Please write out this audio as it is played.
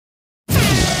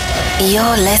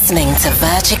You're listening to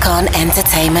Verchicon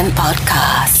Entertainment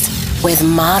Podcast with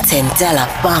Martyn Della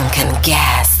Funq and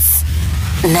guests.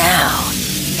 Now,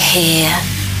 here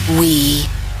we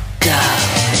go.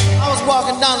 I was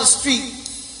walking down the street,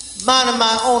 minding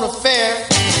my own affair.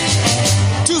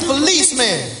 Two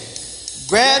policemen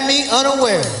grabbed me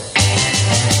unaware.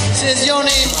 Says your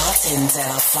name? Martyn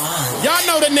Della Funq. Y'all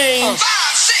know the name. 5,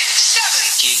 6,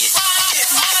 7. Kick it.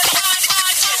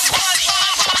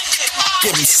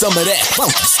 Give me some of that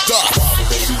funky stuff.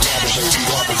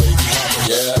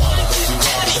 Yeah.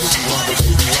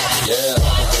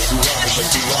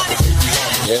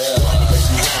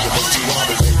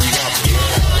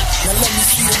 Now let me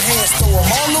see them hands, throw them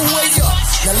all the way up.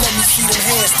 Now let me see them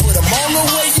hands, put them all the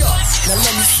way up. Now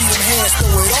let me see them hands,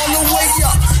 throw it all the way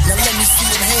up. Now let me see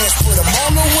them hands, put them all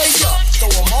the way up.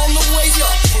 Throw them all the way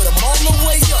up, put them all the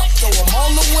way up. Throw them all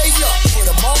the way up, put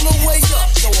them all the way up.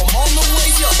 Throw them all the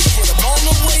way up, put them all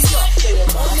the way up.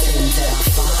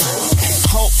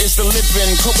 Hope is the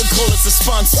living, Coca-Cola's the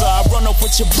sponsor. I run up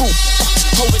with your boot,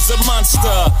 Hope is a monster.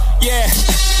 Yeah,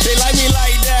 they like me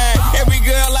like that. Every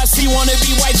girl I see wanna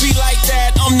be white, be like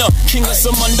that. I'm the king of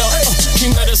Samunda,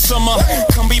 king of the summer.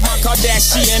 Come be my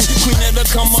Kardashian, queen of the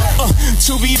come up.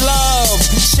 To be loved,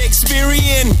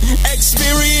 Shakespearean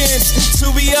experience. To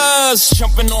be us,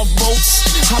 jumping off boats,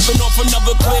 hopping off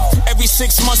another cliff. Every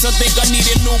 6 months I think I need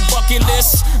a new bucket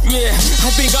list. Yeah, I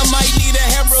think I might need a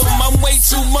harem. I'm way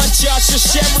too much, y'all should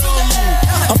share them.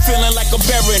 I'm feeling like a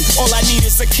baron, all I need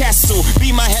is a castle. Be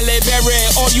my Halle Berry,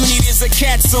 all you need is a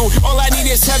castle. All I need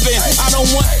is heaven, I don't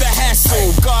want the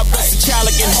hassle. God bless the child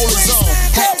that can hold his own.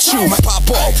 Hat chew, pop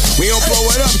off. We don't blow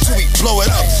it up till we blow it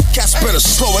up. Cats better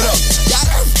slow it up. Y'all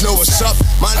know what's up,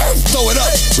 man, throw it up.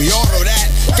 We all know that.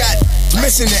 Got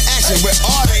missing the action, where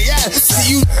are they at?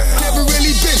 See, you never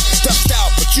really been stuffed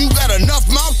out, but you got enough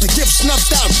mouth to get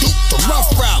snuffed out. Duke the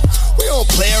rough route. We don't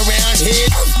play around here.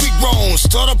 We grown,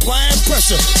 start applying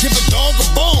pressure. Give a dog a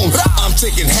bone. I'm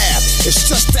taking half. It's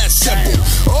just that simple.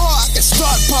 Or I can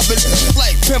start popping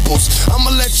like pimples.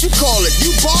 I'ma let you call it.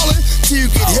 You ballin' till you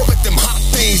get hit with them hot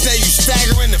things. Now you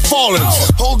staggering and falling.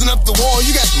 Holding up the wall.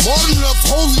 You got more than enough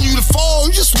holding you to fall.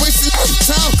 You just wasting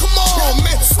time. Come on,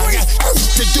 man. I got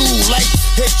to do like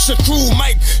hit your crew,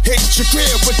 might hit your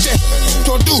crib. What that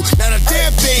don't do? Not a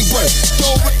damn thing, but go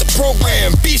with the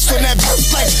program. Beast on that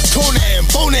like Conan,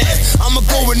 Bonan. I'ma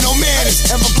go with no man is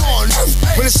ever gone.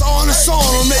 When it's on the song,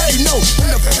 I'll let you know.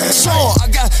 In the song, I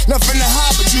got nothing to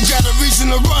hide, but you got a reason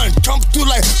to run. Come through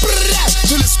like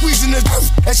till it's squeezing the.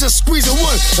 That's just squeezing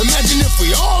one. Imagine if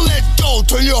we all let go,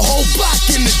 turn your whole block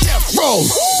into death row.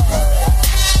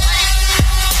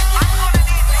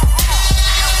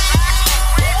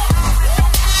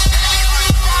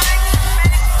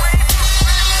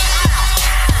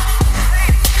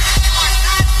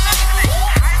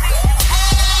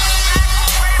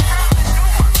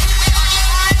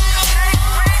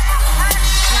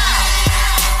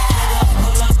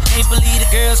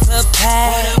 Club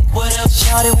pack. What up?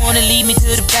 Shawty wanna lead me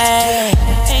to the bag.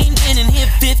 Ain't been in here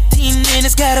 15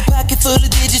 minutes. Got a pocket full of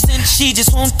digits and she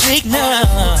just won't take none.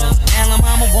 Now my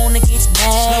mama wanna get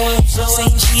mad,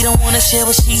 saying she don't wanna share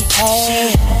what she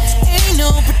had. Ain't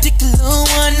no particular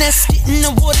one that's getting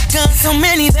the water gun. So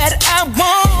many that I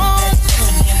want.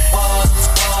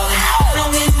 I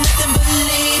don't get nothing but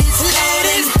ladies.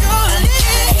 Ladies calling.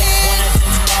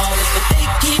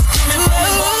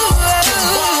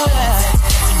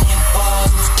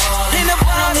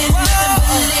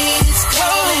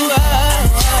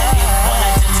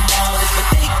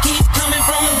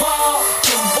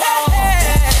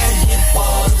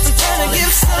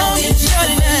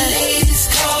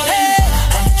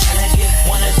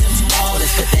 One of them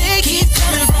ballers, but they keep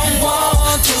coming from.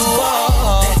 Wall to wall.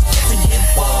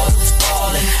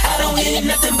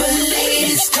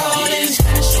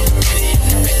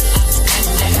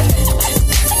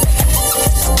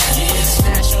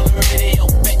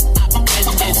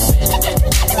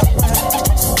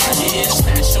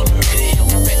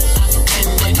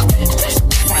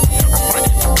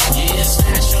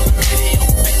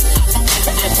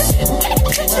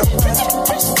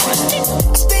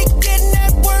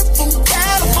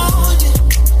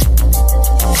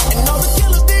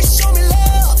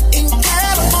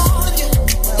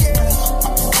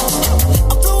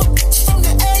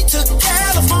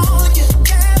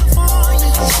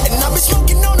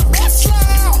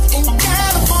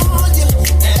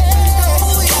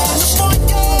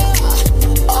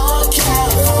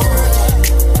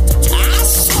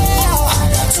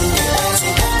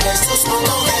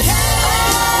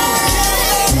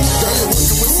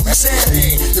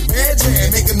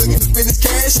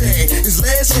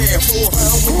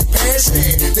 cash,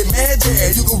 yeah. They mad, yeah.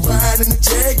 You can ride in the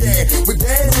Jag, yeah. With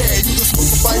that, yeah. You can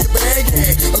smoke by your bag,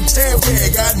 yeah. I'm down, yeah.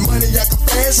 Got money, I can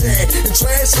flash, yeah. And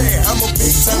trash, yeah. I'm a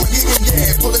big time nigga,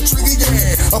 yeah. Pull a trigger,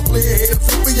 yeah. I play a head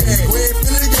flipper, yeah. Go ahead,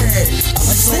 feel it, yeah.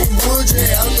 I'm saying wood,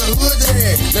 yeah. Out the hood,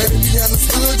 yeah. Let it be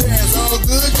understood, yeah. It's all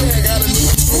good, yeah. Got a new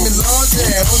swimming large,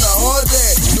 yeah. On the hard,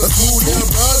 yeah. A smooth down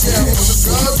broad, yeah. On the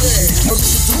guard, yeah. I'm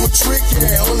just do a trick,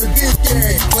 yeah. On the dick,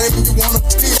 yeah. Claiming you wanna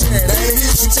pitch, yeah. That ain't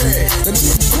his shit, yeah. Let me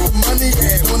get you money,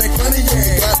 yeah. On that money,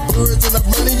 yeah. Got birds and I'm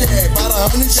running, yeah. About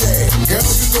 100, yeah. Girl,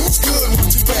 you looks good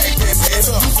with your back, that's head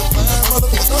up. You a fine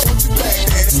motherfucker with your back,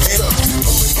 that's head up.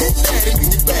 I'ma get that and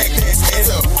with your back, that's head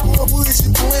up. What is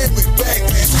you playing with back,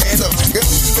 that's head up. Girl,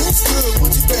 you looks good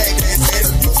with your back, that's head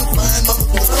up. You a fine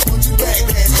motherfucker with your back,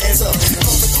 that's head up.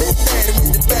 I'ma get that and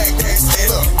with your back, that's head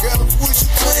up. Girl, what is you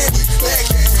playing with back,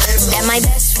 that's head up. That my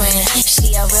best friend,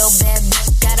 she a real bad bitch,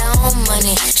 got her own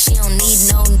money. She don't need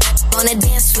no on the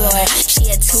dance floor. She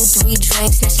had 2-3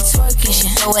 drinks, now she twerking. She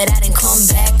throw it out and come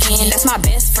back in. That's my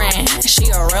best friend, she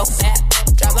a real bad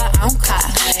drive her own car.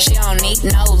 She don't need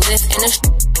no lift in the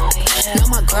no,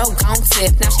 my girl gon'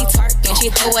 tip. Now she twerking, she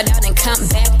throw it out and come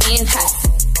back in hot.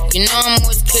 You know I'm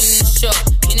always killing the show.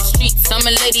 In the streets, I'm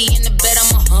a lady in the bed, I'm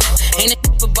a ain't a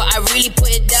but I really put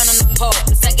it down on the pole.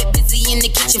 Cause I get busy in the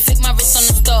kitchen, flick my wrist on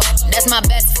the stove. That's my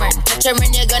best friend. Put her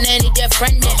in, you're gonna need your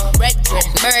friend then. Red drip,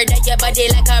 murder your body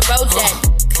like a rodent.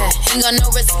 Ain't got no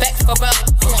respect for bro.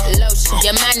 Lotion,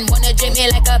 your man wanna drink me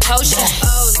like a potion.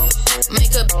 Oh,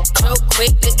 make a choke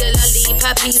quick, little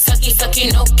lollipoppy, sucky,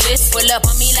 no kiss. Pull up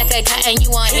on me like a cat and you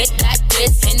want hit like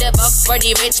this. In the box for the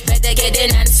rich, better get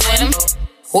in and swim.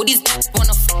 All these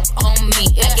wanna on me.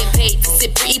 I get paid to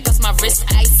sit pretty, plus my wrist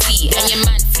icy. And your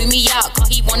man flew me out, cause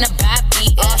he wanna bad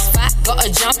beat. Ass fat, gotta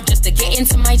jump just to get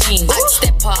into my jeans.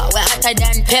 Stepper, we're hotter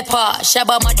than pepper.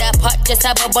 Shabba mother pot, just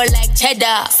a bubble like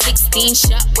cheddar. 16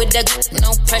 shot with the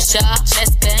no pressure.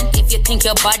 Chest bend, if you think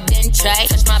you're bad, then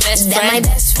try. Touch my best friend. That my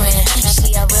best friend,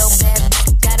 she a real bad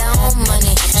bitch, got her own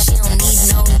money. She don't need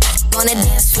no on the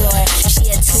dance floor. She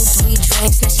had 2-3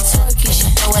 drinks, now she twerking. She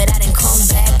throw it out and come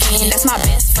back in. That's my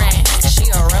best friend,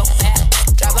 she a real bad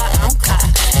drive her own car.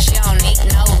 She don't need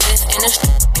no lift in the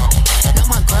no,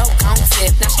 my girl gon'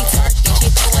 tip. Now she twerking, she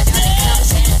throw it out and come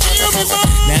back.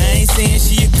 Now I ain't saying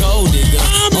she a gold digger,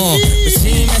 but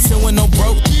she ain't messing with no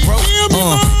broke.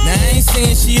 Now I ain't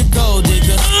saying she a gold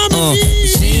digger, but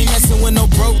she ain't messing with no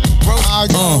broke.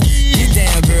 Get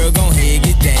down, girl, gon' head,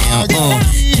 get down.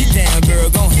 Get down, girl,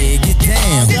 gon' head, get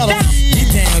down. Get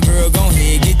down, girl, gon'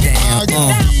 head, get down.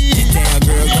 Get down,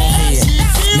 girl, gon' head.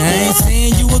 Now I ain't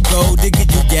saying you a gold digger,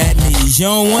 you got knees. You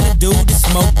don't wanna do the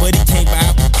smoke, but he can't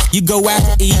buy. You go out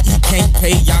to eat, he can't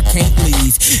pay, y'all can't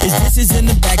leave. His dishes in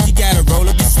the back, you gotta roll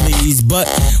up your sleeves. But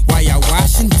while y'all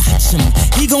washing, watch him.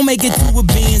 He gon' make it through with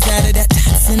beans out of that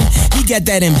toxin. He got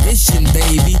that ambition,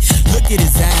 baby. Look at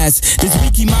his eyes. This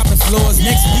week he mopping floors,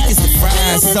 next week is the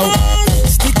fries. So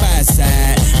stick by his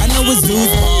side. I know his dudes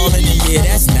ballin', and yeah,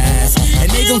 that's nice. And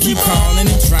they gon' keep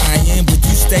calling and trying, but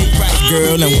you stay right,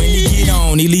 girl. And when he get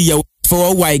on, he leave your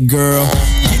for a white girl.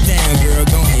 Get down, girl,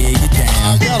 gon' head, get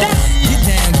down. Get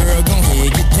down, girl, gon'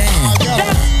 head, get down.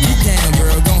 Get down,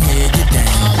 girl, gon' head, get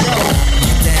down.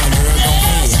 Get down, girl, gon'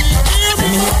 head.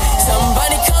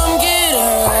 Somebody come get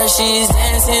her, she's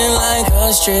dancing like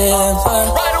a stripper.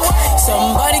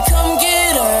 Somebody come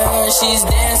get her, she's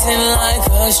dancing like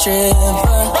a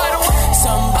stripper.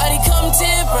 Somebody come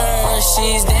tip her,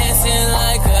 she's dancing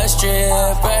like a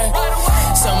stripper.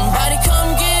 Somebody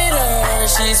come get her,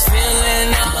 she's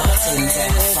feeling all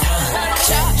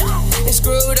it's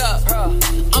screwed up.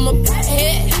 I'm a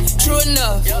head, true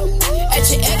enough. At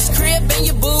your ex crib and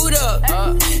you boot up.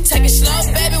 Take it slow,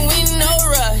 baby, we no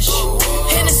rush.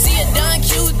 Hennessy a Don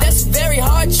Q, that's a very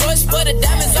hard choice. For the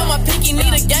diamonds on my pinky,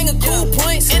 need a gang of cool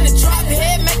points. In the drop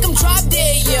head, make them drop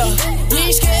dead, yeah. You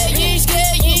ain't scared, you ain't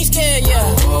scared, you ain't scared,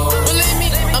 yeah. Believe me,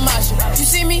 I'm out you. You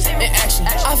see me in action.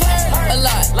 I've heard a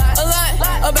lot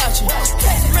about you.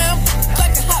 Pass around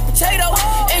like a hot potato,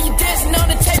 and you dancing on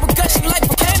the table, gushing like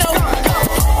volcano.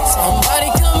 Somebody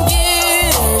come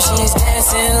get her, she's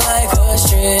dancing like a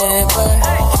stripper.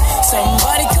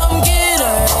 Somebody come get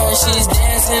her, she's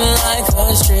dancing like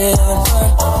a stripper.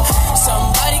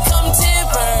 Somebody come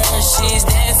tip her, she's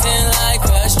dancing like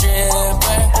a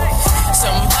stripper.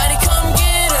 Somebody come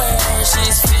get her,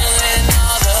 she's feeling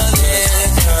all the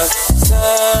liquor.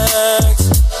 Sex,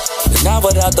 but not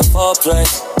without the foreplay.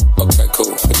 Okay,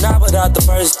 cool. But not without the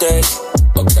first date.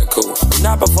 Okay, cool.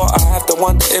 Not before I have to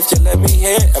wonder if you let me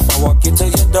hit. If I walk into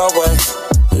your doorway,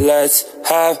 let's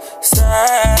have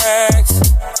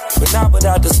sex. But not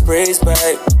without the sprees,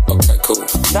 babe. Okay, cool.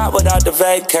 Not without the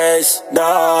vacays,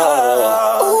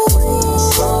 no. Ooh.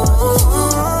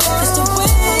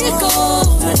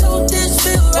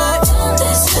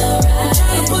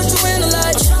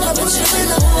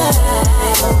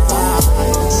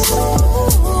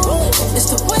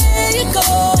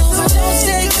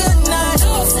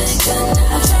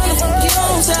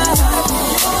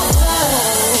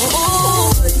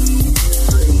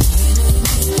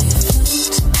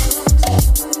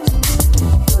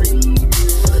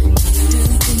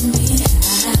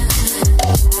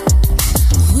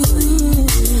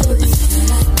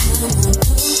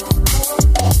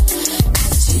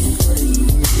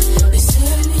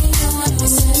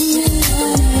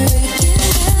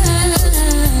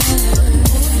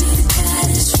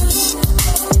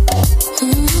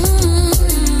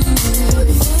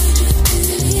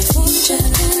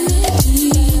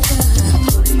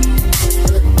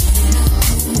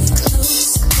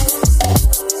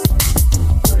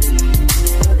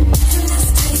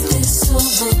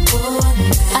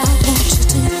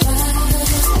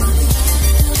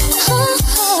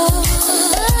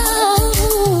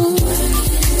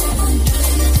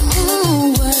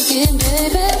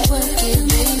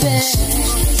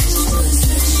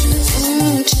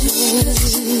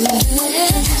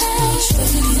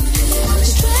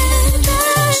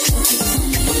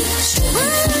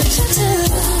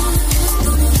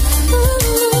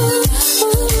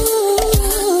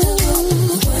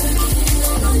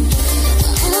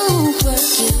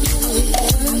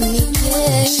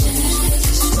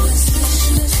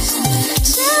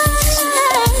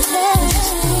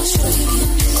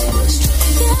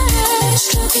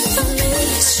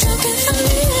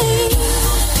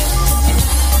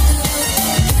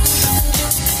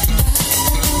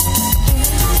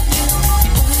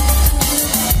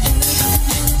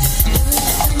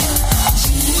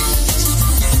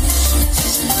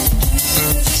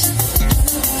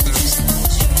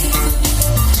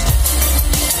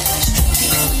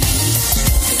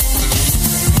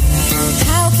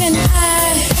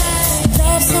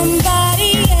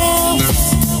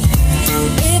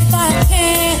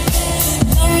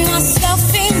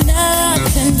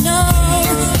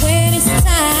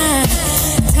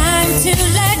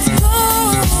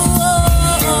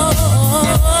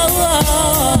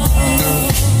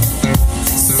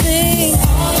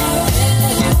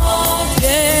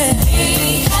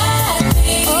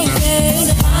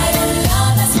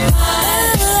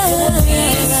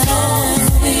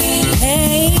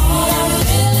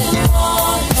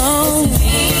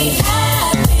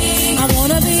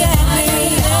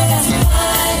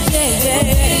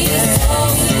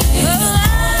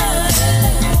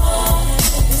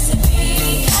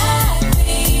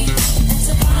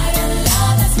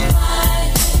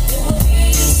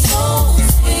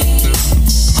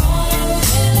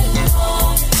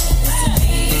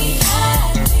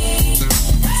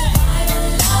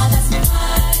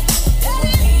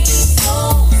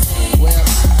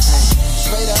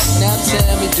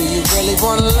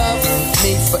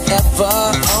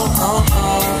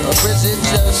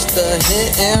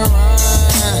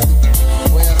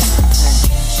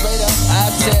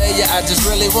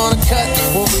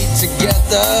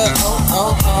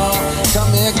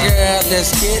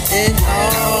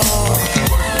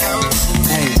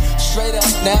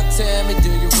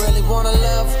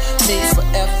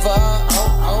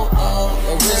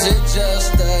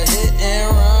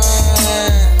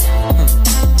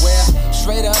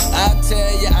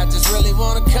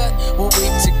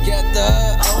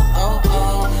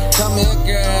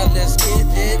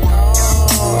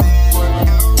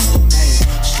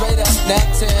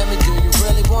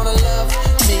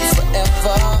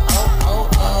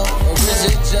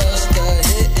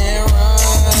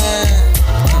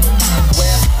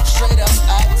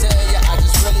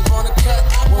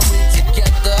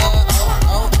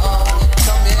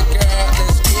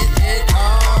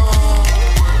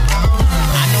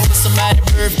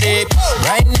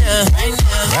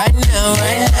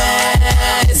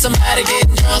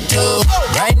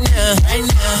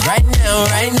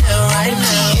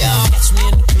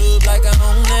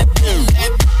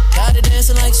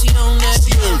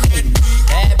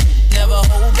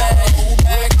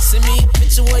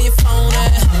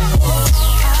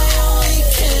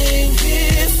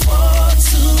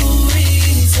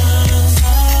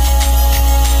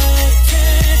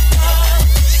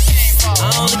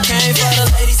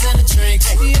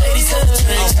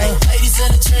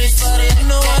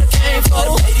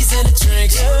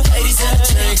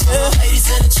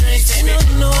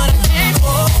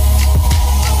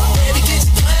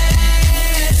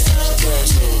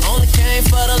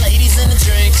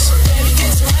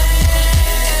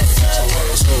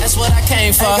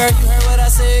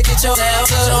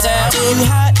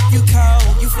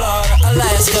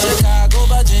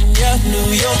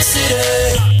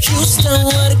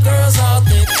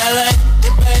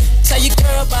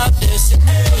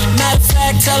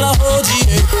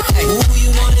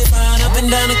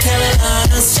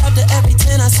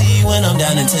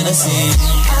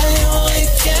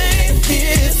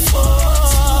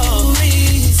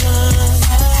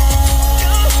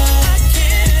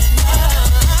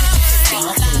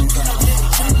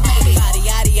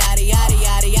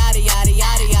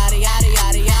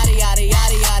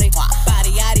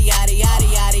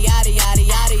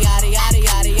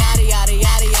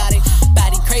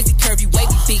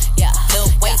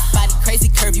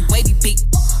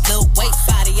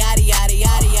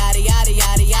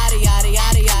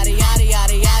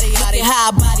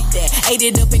 ate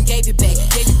it up and gave it back.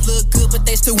 Yeah, you look good, but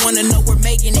they still wanna know we're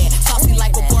making that. Saucy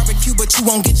like a barbecue, but you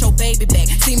won't get your baby back.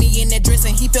 See me in that dress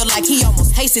and he felt like he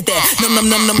almost tasted that. Num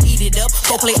num num num, eat it up.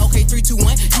 Go play okay, 3, 2,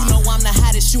 1. You know I'm the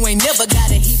hottest, you ain't never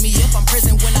gotta heat me up. I'm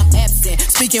present when I'm absent,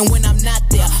 speaking when I'm not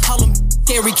there. Call them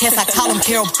scary cats, I call them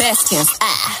Carol Baskins.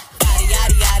 Ah. Body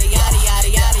yaddy yaddy yaddy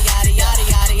yaddy yaddy yaddy yaddy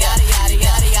yaddy yaddy yaddy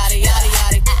yaddy yaddy yaddy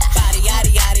yaddy. Body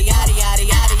yaddy yaddy yaddy yaddy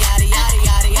yaddy yaddy yaddy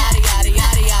yaddy yaddy yaddy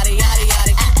yaddy yaddy yaddy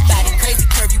yaddy. Body crazy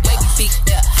curvy wavy big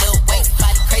little waist.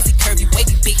 Body crazy curvy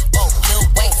wavy big little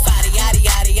waist. Body yaddy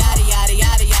yaddy yaddy yaddy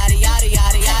yaddy yaddy yaddy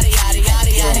yaddy yaddy yaddy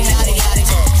yaddy yaddy yaddy yaddy.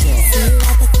 See you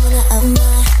at the corner of my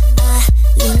eye,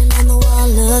 leaning on the wall,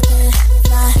 looking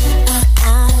fly.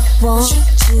 I want you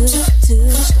to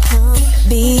come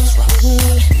be with me.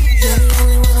 You're the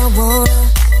only one I wanna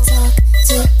talk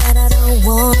to, but I don't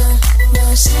wanna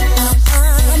rush.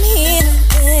 I'm here,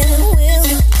 and will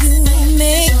you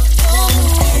make your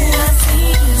move? I see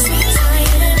you, I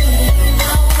am me.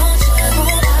 I want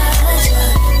you,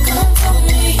 come for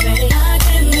me. I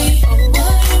can be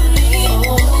what you need.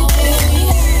 Oh, baby,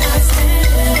 I stand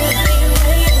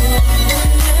waiting.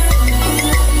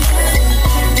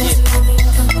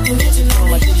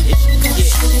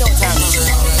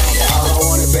 I don't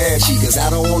want it bad, cause I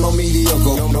don't want no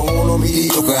mediocre. Don't want no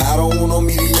mediocre. I don't want no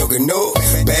mediocre. No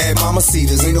bad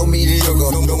mamacitas, ain't no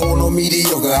mediocre. Don't want no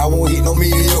mediocre. I won't hit no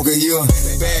mediocre. Yeah,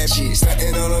 bad shit,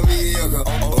 stunting on a mediocre.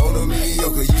 On a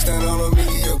mediocre, you stand on a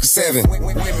mediocre. 7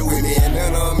 women with me and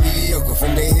none on mediocre.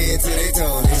 From their head to their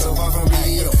toe, they so far from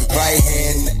mediocre. Right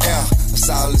hand in the air, a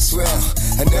solid swell.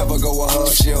 I never go with her,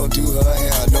 she don't do her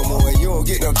hair no more. And you don't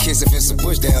get no kiss if it's a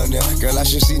push down there. Girl, I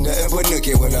should see nothing but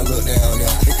nookie when I look down there.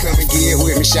 They come and get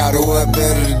with me, shout out what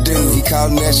better to do. He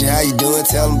calling at you, how you doing?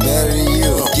 Tell him better than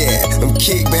you. Yeah, I'm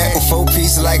kick back with 4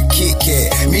 pieces like a Kit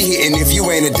Kat. Me hitting if you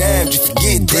ain't a dime, just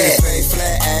forget that.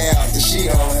 Flat out, the she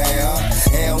don't have.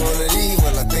 And one of these,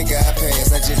 well, I think I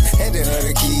passed. I just handed her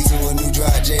the keys to a new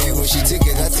dry jam. When she took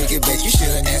it, I took it back. You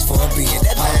should've asked for a being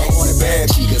that I don't want it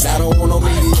bad, cause I don't want no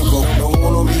mediocre. Don't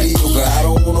want no mediocre. I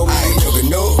don't want no mediocre.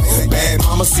 No bad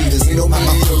mamacitas, ain't no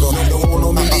mediocre. Don't want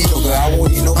no mediocre. I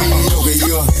won't need no mediocre.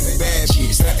 You're bad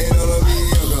shit, stunting on a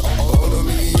mediocre. On a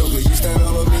mediocre, you stand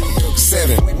on a mediocre.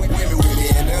 7 women with me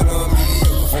and none on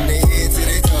mediocre. From their head to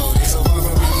their toe, they so far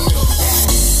from mediocre.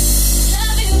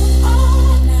 Love you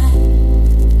all night,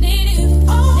 need you,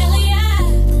 Nelly, I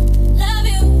love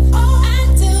you, I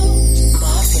do.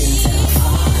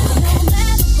 No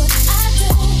matter what I do,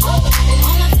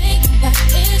 all I think about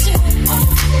is you.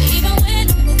 Even when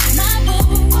I'm with my boo,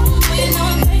 you know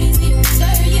I'm crazy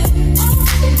over you.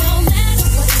 No matter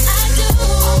what I do,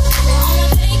 all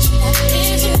I think about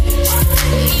is you.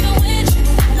 Even when I'm with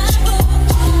my boo,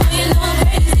 you know I'm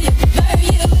crazy over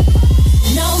you.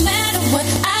 No matter what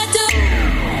I do,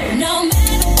 no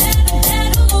matter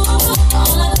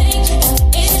all I think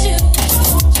is you.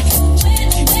 With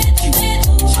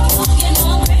you know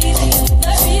I'm crazy over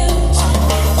you.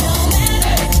 No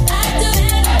matter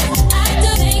I do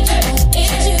think it's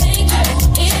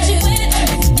you.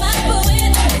 With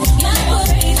my boo,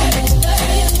 crazy over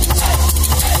you.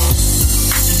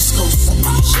 East Coast, I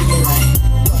know you shaking right.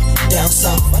 Down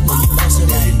south, I know you bouncing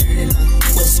right.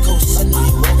 West Coast, I know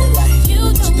you walking right. You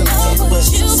don't know what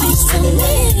you must to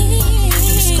me.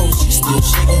 East Coast, you still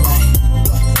shaking right.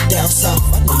 Down south,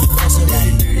 I know you bouncing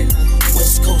right.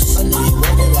 West Coast, I know you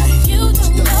walking right. You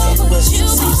don't know what you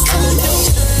must to me.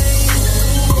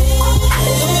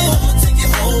 Take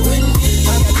it home with me. I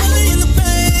got money in the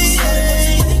bank.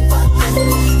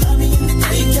 I'm in the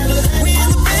great Cadillac. We in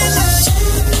the bed like.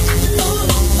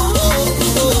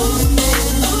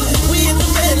 We in the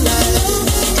bed like.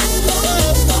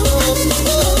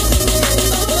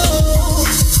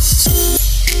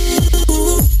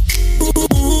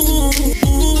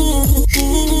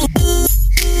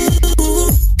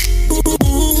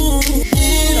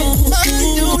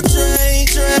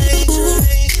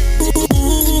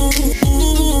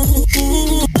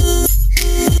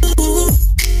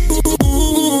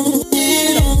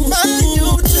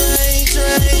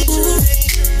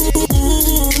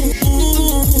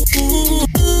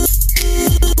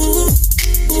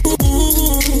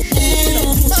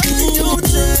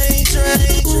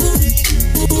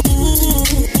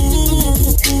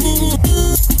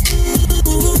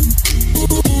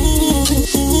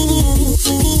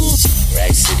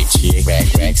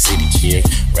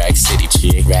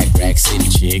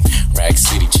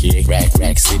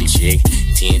 Rack City chick,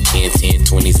 10,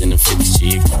 20s and the 50s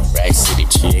chick. Rack City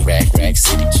chick, Rack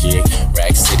City chick,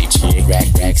 Rack City chick, Rack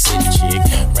City chick,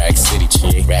 Rack City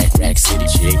chick, Rack City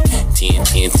chick,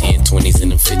 10, 20s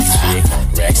and the 50s chick.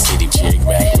 Rack City chick,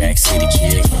 Rack City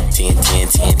chick, 10,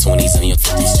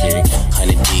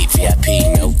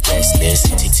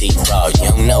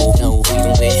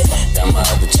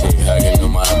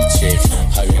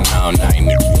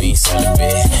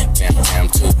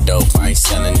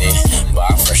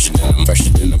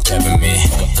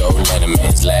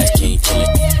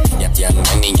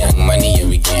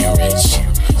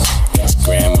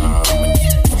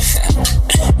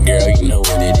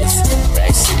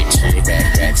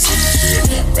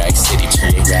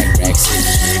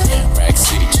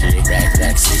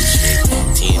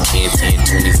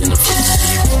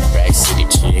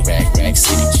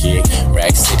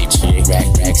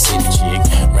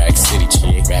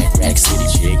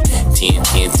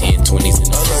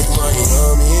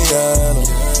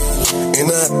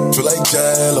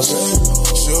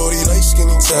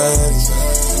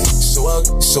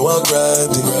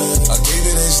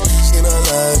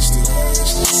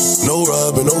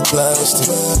 rubber, no plastic.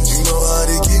 You know how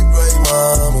to get right,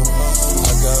 mama.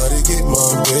 I gotta get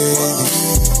my baby.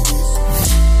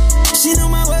 She know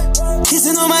my work,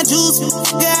 kissing on my juice,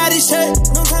 got his shirt.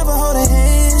 No time for holding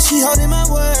hands, she holding my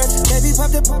word. Baby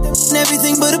popped up, and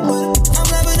everything but a butt. I'm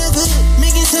loving her good,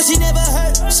 making sure she never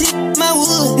hurt. She my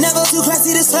wood, never too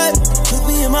classy to hurt. Look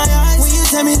me in my eyes when you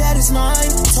tell me that it's mine.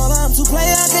 Told her I'm too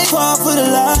player, I can't fall for the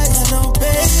lies. I know,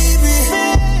 baby,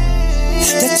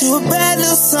 that you a bad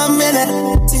little something, and that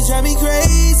she drive me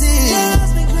crazy.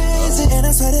 And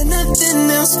I swear that nothing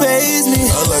else fazes me.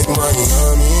 I like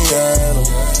Miami, Adam,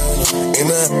 and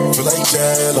I feel like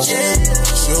Jello.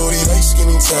 Shorty like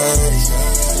skinny tiny,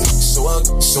 so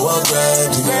I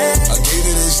grabbed it. I gave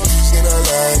it this and I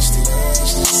lashed it.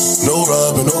 No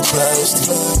rubber, no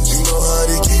plastic. You know how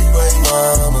to get right,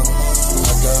 mama.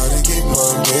 I gotta get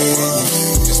my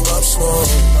baby. Just pop small.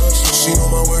 She know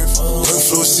my worth. Young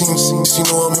floor seems, she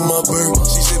know I'm in my bird.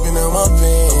 She zipping out my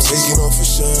pants, I'm taking off her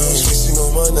shirt. Switching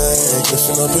on my neck,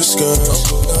 lifting up her skirt.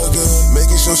 I'm good,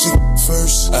 making sure she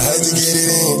first. I had to get it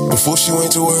in before she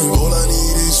went to work. All I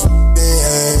need is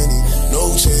handy, no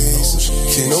chase.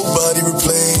 Can nobody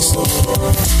replace her.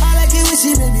 I like it when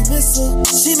she make me miss her.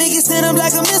 She make it stand up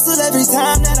like a missile every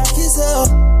time that I kiss her.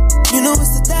 You know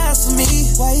it's the dice for me.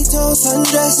 White toast,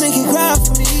 sundress, make it cry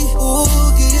for me.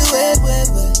 Ooh, get you wet, wet,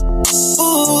 wet.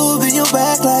 Ooh, bend your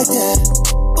back like that.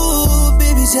 Ooh,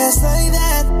 baby, just like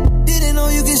that. Didn't know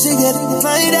you could shake it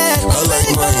like that. I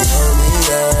like Miami,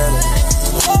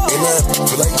 and I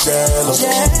feel like Jello.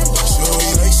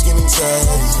 Shorty like skinny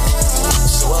tiny,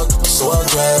 so I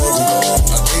grabbed it.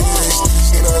 I gave it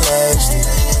this and I lashed it.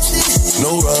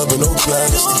 No rubber, no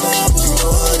plastic. You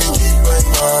know how to get right,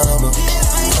 mama.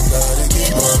 I gotta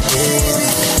get my baby.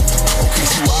 Okay,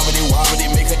 she wobbly,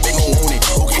 make her they gon' want it.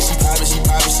 Okay, she poppin',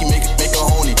 she make her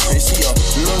honey. And she a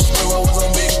little sparrow with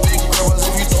some big girls.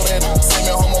 If you throw that send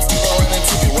me home, I'm running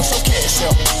to you. What's your cash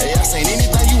out? Hey, I seen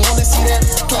anything you want to see that?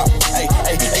 Clap. Hey,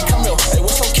 come here. Hey,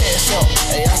 what's your cash out?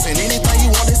 Hey, I seen anything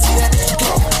you want to see that?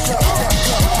 Clap.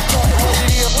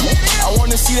 I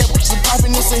wanna see that bitch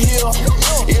poppin' this a hill.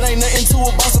 It ain't nothing to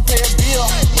a boss to pay a bill.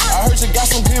 I heard you got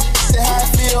some good that how I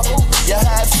feel. Yeah,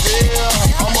 how I feel.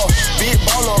 I'm a big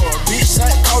baller, big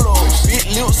shot caller, big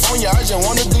lips on ya. I just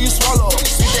wanna do you swallow.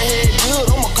 See that head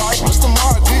good, I'ma call you Mr.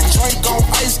 Mar. Good drink on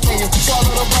ice, can you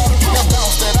swallow the bottle? Now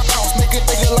bounce that, I bounce, make a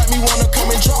nigga like me wanna come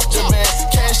and drop the bag.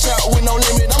 Cash out with no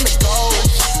limit, I'm the gold.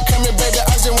 Come here, baby,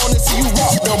 I just wanna see you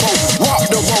rock the boat, rock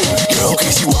the boat. Girl,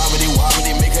 okay, she wobbly,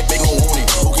 make her they gon' want it.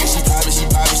 Okay, she poppin', she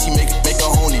make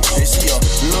her honey. And she a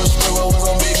little sparrow with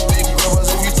some big girls.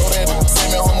 If you throw that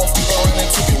send me home, I'm running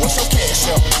to you. What's your cash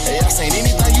out? Hey, I seen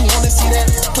anything you wanna see that?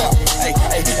 Clap. Hey,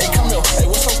 come here. Hey,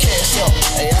 what's your cash out?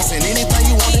 Hey, I seen anything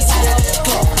you wanna see that?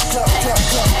 Clap.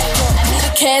 I need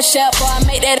a cash out, boy, I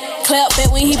make that clap.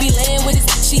 Bet when he be laying with his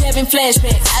she having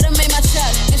flashbacks. I done made my truck,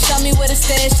 and show me where the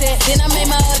stash at. Then I made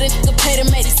my other nigga pay to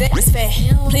make his ass fat.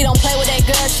 Please don't play with that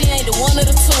girl, she ain't the one of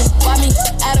the two. Why me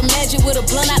out of magic with a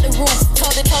blunt out the roof?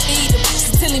 Told that talk to eat the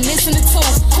till he missing the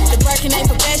tooth. The Birkin ain't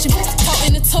for fashion, talk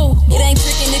in the two. It ain't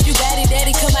tricking if you got it,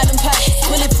 daddy, come out them pockets.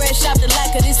 Pull it fresh off the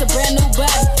lot, cause it's a brand new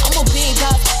body. I'm a big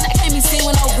dog, I can't be seen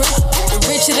with no grip. The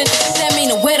richer the that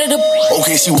mean the wetter the.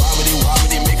 Okay, she wobbly,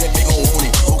 make her they gon' want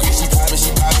it. Okay, she poppin',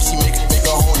 she make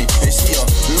her honey. And she a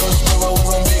little sparrow with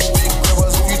some big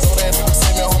girls. If you throw that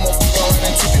send me home, I'm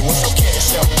running to you. What's your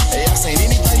cash out? Hey, I seen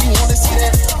anything you wanna see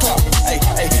that? Clap. Hey,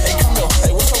 come here.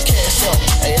 Hey, what's your cash out?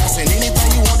 Hey, I seen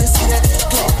anything you wanna see that?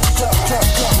 Clap.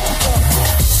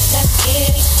 Let's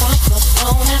get it from the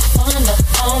phone, have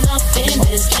fun up in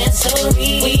this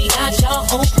dancery. We got y'all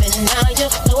open, now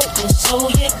you're floating, so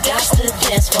you got to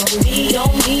dance for me.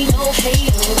 Don't need no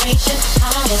hateration,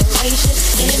 toleration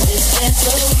in this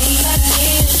dancery. Let's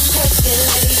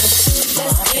get it percolated.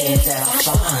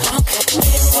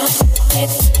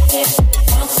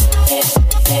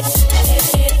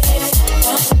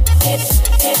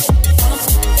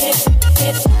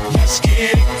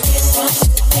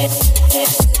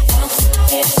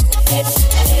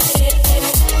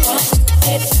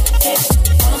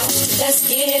 Let's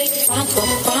get it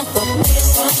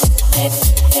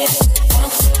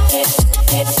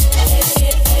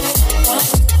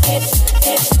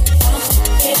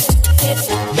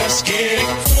Let's get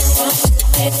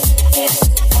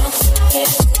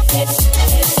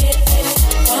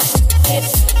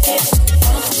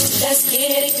Let's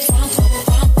get it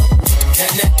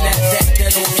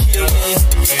That don't kill me.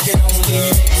 Can only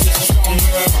make me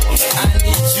stronger. I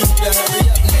need you to hurry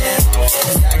up now,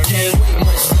 cause I can't wait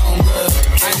much longer.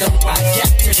 I know I got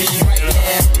to be right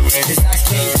now, cause I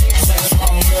can't take much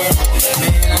longer.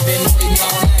 Man, I've been waiting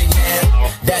all night now.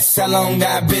 That's That's how long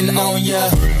I've been on ya.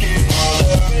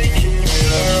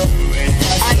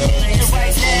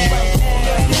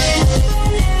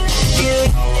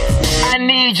 I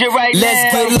need you right now.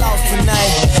 Let's get lost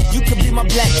tonight. You could be my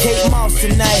black Kate Moss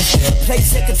tonight. Play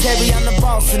secretary, I'm the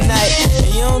boss tonight.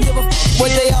 And you don't give a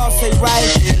what they all say, right?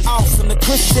 Awesome, the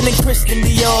Christian and Christian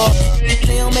Dior.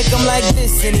 They don't make them like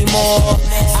this anymore.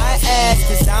 I ask,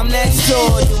 cause I'm not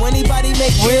sure. Do anybody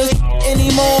make real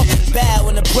anymore? Bow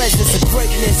in the presence of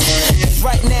greatness. Cause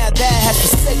right now that has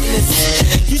forsaken us.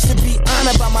 You should be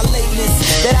honored by my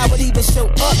lateness, that I would even show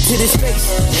up to this place.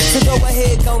 So go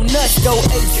ahead, go nuts, go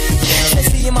ace.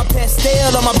 Especially in my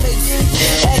pastel on my face.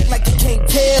 Act like you can't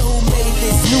tell who made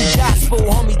this new gospel,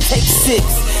 homie. Take 6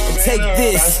 and take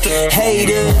this,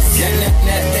 haters.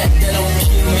 That don't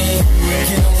kill me,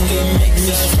 can only make me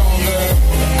stronger.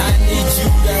 I need you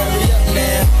to hurry up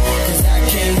now, cause I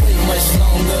can't wait much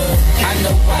longer. I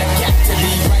know I got to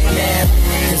be right now,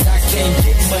 cause I can't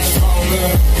get much stronger.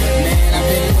 Man, I've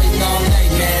been waiting all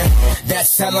night now.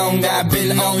 That's how long I've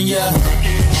been on ya.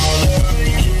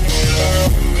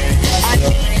 I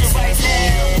need you right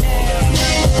now.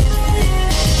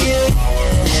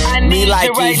 I need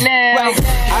you right now.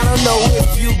 I don't know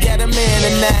if you got a man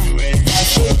or not,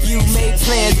 if you made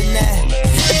plans or not,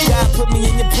 if God put me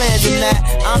in your plans or not.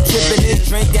 I'm tripping, this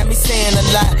drink got me saying a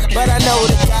lot, but I know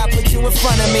that God put you in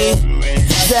front of me.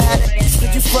 So how the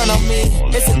could you front on me?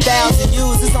 It's 1,000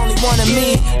 yous, it's only one of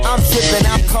me. I'm tripping,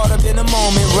 I'm caught up in the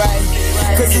moment, right?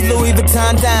 Cause it's Louis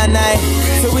Vuitton dine night,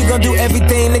 so we gon' do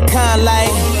everything the kind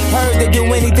like. Heard they do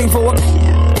anything for a,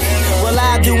 well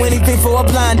I'll do anything for a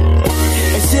blind,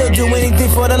 and she'll do anything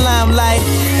for the limelight,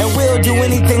 and we'll do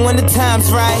anything when the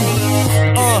time's right.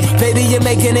 Baby, you're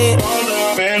making it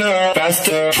better,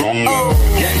 faster, stronger.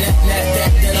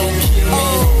 That don't kill me,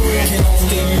 can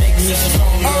only make me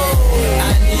stronger.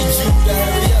 I need you to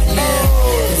hurry up now,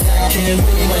 cause I can't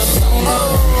wait much longer.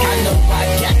 I know I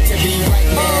got to be right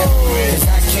now, cause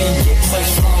I can't get much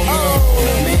stronger.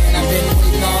 Man, I've been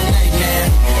waiting all night now.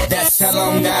 That's how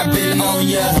long I've been on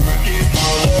ya.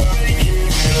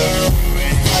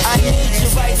 I need you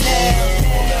right now.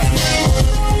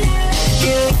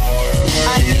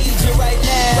 I need you right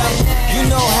now. You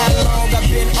know how long I've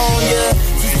been on ya.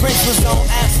 Since Prince was on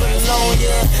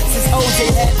Apollonia, since OJ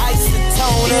had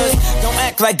isotoners. Don't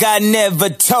act like I never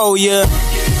told ya.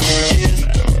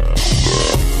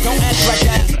 Don't act like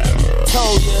I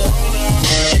told ya.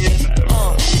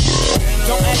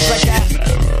 Don't act like I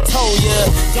told ya.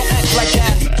 Don't act like I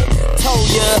told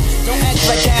ya. Don't act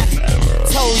like I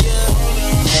told ya.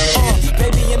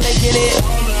 Baby, you're making it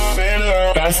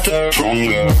better, faster,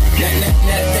 stronger. That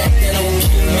don't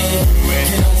kill me,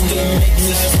 can only make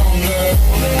me stronger.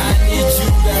 I need you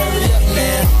to hurry up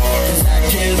now, cause I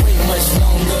can't wait much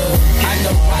longer. I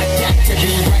know I got to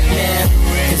be right now,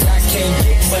 cause I can't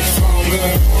get much stronger.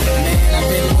 Man, I've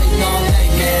been waiting all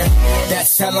night now.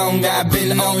 That's how long I've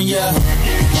been on ya.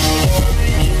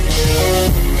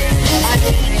 I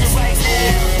need you right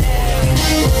now.